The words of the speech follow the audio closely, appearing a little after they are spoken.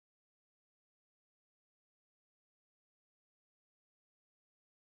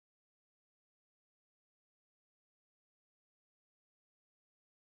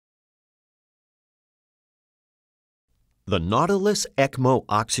The Nautilus ECMO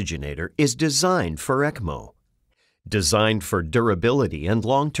Oxygenator is designed for ECMO. Designed for durability and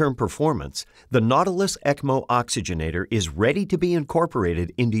long-term performance, the Nautilus ECMO Oxygenator is ready to be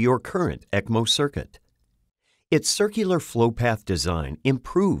incorporated into your current ECMO circuit. Its circular flow path design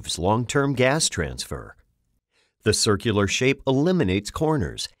improves long-term gas transfer. The circular shape eliminates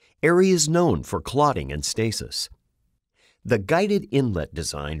corners, areas known for clotting and stasis. The guided inlet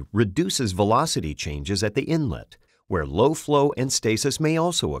design reduces velocity changes at the inlet, where low flow and stasis may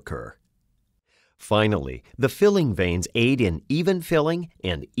also occur. Finally, the filling vanes aid in even filling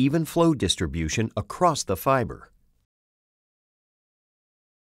and even flow distribution across the fiber.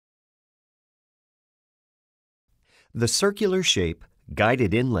 The circular shape,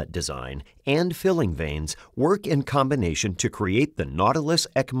 guided inlet design, and filling vanes work in combination to create the Nautilus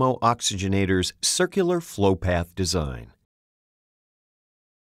ECMO Oxygenator's circular flow path design.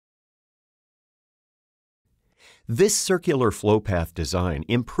 This circular flow path design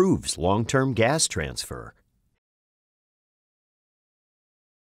improves long-term gas transfer.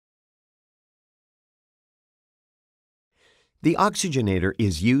 The oxygenator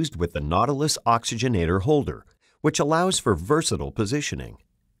is used with the Nautilus Oxygenator holder, which allows for versatile positioning.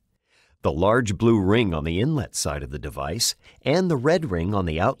 The large blue ring on the inlet side of the device and the red ring on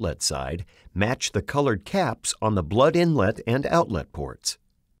the outlet side match the colored caps on the blood inlet and outlet ports.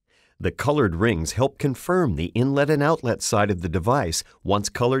 The colored rings help confirm the inlet and outlet side of the device once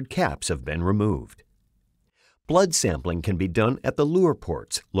colored caps have been removed. Blood sampling can be done at the lure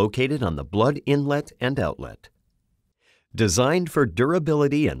ports located on the blood inlet and outlet. Designed for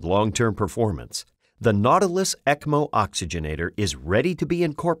durability and long-term performance, the Nautilus ECMO Oxygenator is ready to be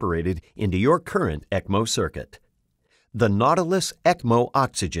incorporated into your current ECMO circuit. The Nautilus ECMO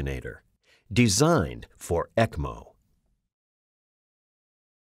Oxygenator, designed for ECMO.